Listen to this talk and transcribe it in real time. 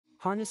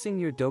Harnessing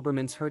your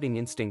Doberman's herding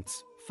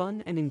instincts,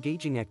 fun and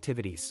engaging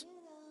activities.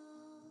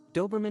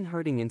 Doberman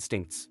herding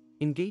instincts,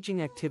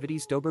 engaging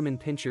activities.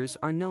 Doberman Pinschers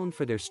are known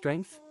for their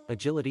strength,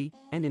 agility,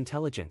 and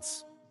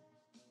intelligence.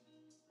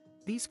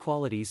 These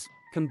qualities,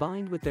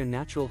 combined with their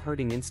natural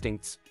herding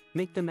instincts,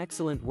 make them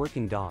excellent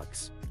working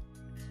dogs.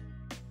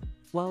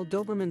 While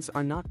Dobermans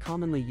are not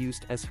commonly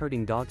used as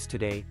herding dogs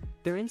today,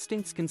 their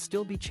instincts can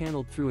still be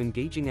channeled through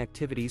engaging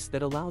activities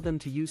that allow them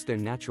to use their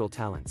natural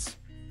talents.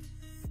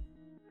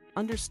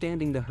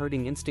 Understanding the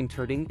herding instinct.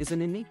 Herding is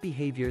an innate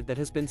behavior that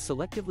has been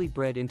selectively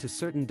bred into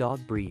certain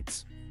dog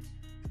breeds.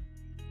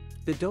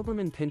 The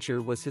Doberman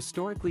Pinscher was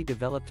historically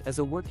developed as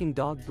a working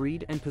dog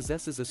breed and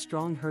possesses a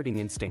strong herding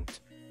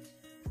instinct.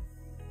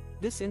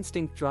 This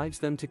instinct drives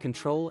them to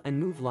control and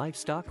move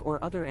livestock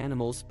or other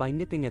animals by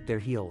nipping at their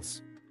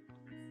heels.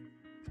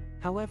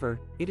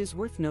 However, it is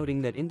worth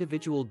noting that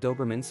individual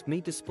Dobermans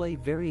may display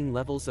varying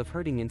levels of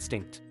herding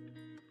instinct.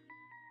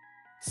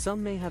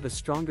 Some may have a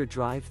stronger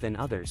drive than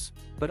others,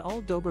 but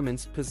all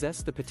Dobermans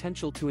possess the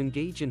potential to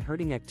engage in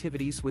herding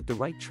activities with the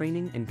right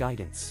training and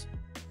guidance.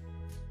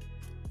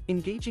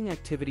 Engaging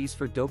activities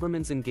for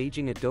Dobermans.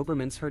 Engaging at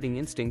Doberman's herding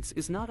instincts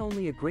is not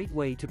only a great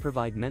way to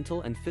provide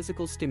mental and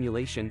physical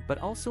stimulation but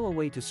also a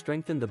way to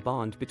strengthen the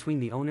bond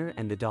between the owner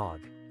and the dog.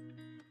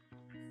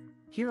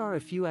 Here are a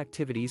few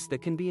activities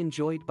that can be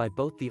enjoyed by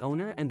both the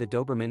owner and the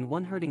Doberman.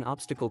 1. Herding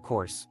obstacle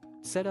course.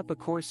 Set up a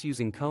course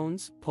using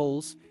cones,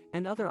 poles,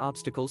 and other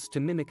obstacles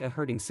to mimic a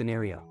herding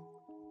scenario.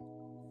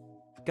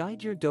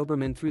 Guide your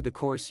Doberman through the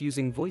course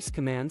using voice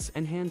commands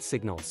and hand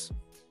signals.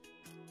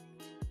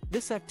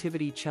 This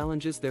activity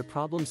challenges their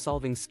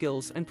problem-solving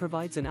skills and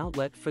provides an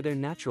outlet for their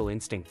natural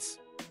instincts.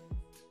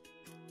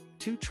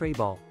 2.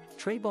 Trayball.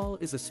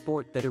 Trayball is a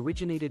sport that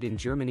originated in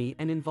Germany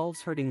and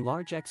involves herding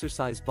large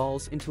exercise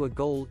balls into a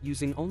goal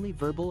using only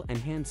verbal and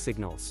hand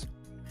signals.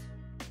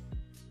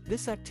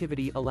 This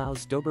activity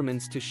allows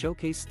Dobermans to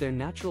showcase their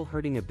natural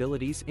herding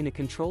abilities in a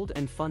controlled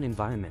and fun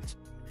environment.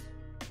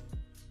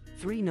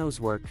 3.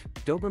 Nosework.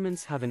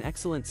 Dobermans have an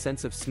excellent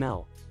sense of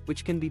smell,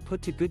 which can be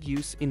put to good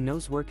use in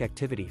nosework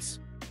activities.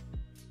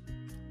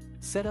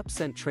 Set up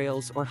scent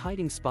trails or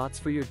hiding spots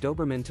for your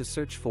Doberman to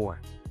search for.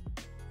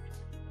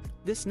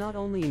 This not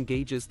only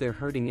engages their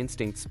herding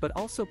instincts but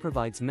also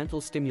provides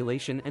mental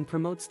stimulation and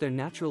promotes their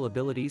natural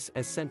abilities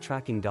as scent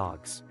tracking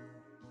dogs.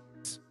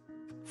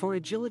 For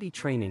agility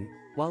training,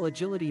 while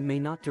agility may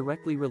not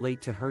directly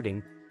relate to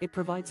herding, it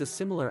provides a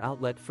similar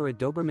outlet for a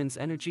Doberman's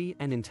energy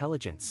and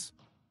intelligence.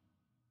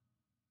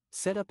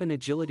 Set up an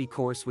agility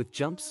course with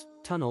jumps,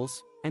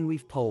 tunnels, and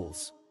weave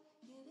poles.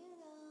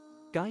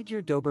 Guide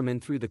your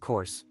Doberman through the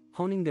course,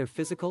 honing their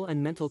physical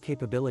and mental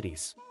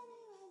capabilities.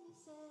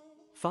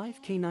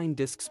 5. Canine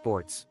disc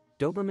sports.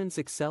 Dobermans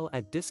excel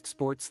at disc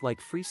sports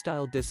like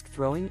freestyle disc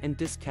throwing and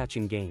disc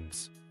catching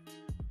games.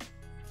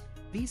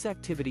 These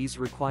activities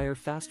require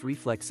fast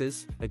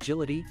reflexes,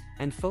 agility,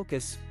 and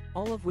focus,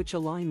 all of which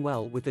align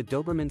well with a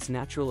Doberman's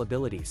natural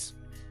abilities.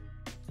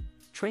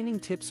 Training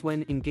tips.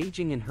 When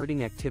engaging in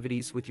herding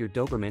activities with your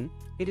Doberman,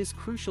 it is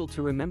crucial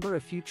to remember a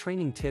few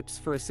training tips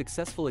for a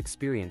successful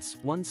experience.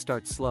 1.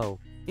 Start slow.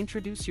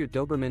 Introduce your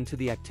Doberman to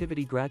the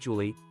activity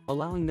gradually,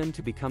 allowing them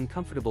to become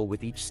comfortable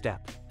with each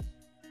step.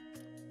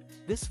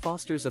 This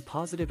fosters a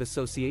positive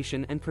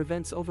association and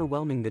prevents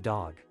overwhelming the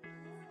dog.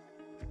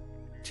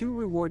 2.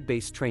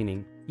 Reward-based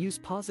training. Use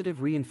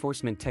positive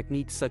reinforcement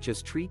techniques such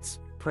as treats,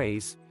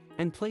 praise,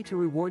 and play to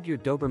reward your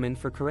Doberman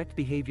for correct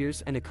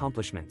behaviors and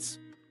accomplishments.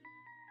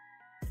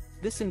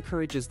 This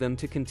encourages them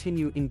to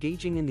continue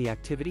engaging in the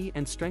activity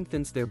and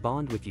strengthens their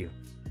bond with you.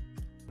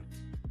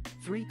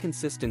 3.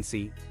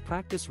 Consistency.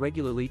 Practice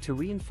regularly to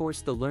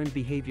reinforce the learned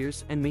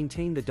behaviors and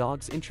maintain the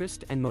dog's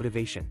interest and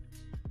motivation.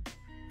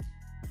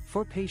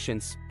 For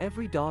patience,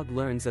 every dog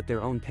learns at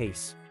their own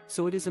pace,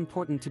 so it is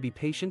important to be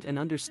patient and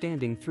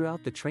understanding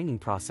throughout the training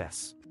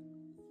process.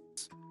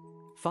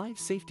 5.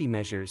 Safety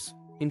measures.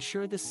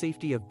 Ensure the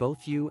safety of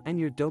both you and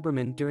your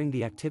Doberman during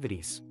the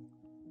activities.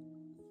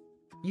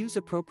 Use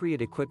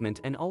appropriate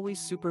equipment and always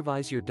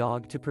supervise your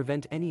dog to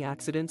prevent any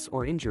accidents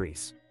or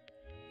injuries.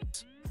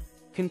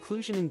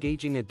 Conclusion.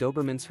 Engaging a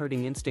Doberman's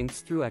herding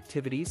instincts through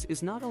activities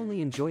is not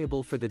only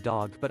enjoyable for the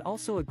dog but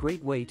also a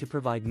great way to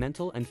provide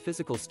mental and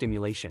physical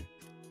stimulation.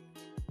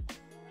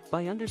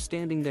 By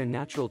understanding their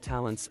natural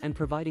talents and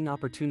providing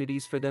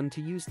opportunities for them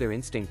to use their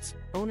instincts,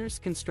 owners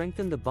can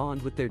strengthen the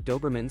bond with their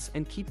Dobermans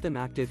and keep them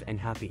active and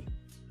happy.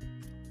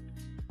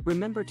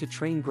 Remember to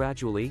train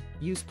gradually,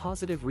 use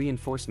positive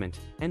reinforcement,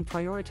 and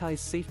prioritize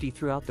safety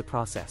throughout the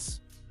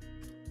process.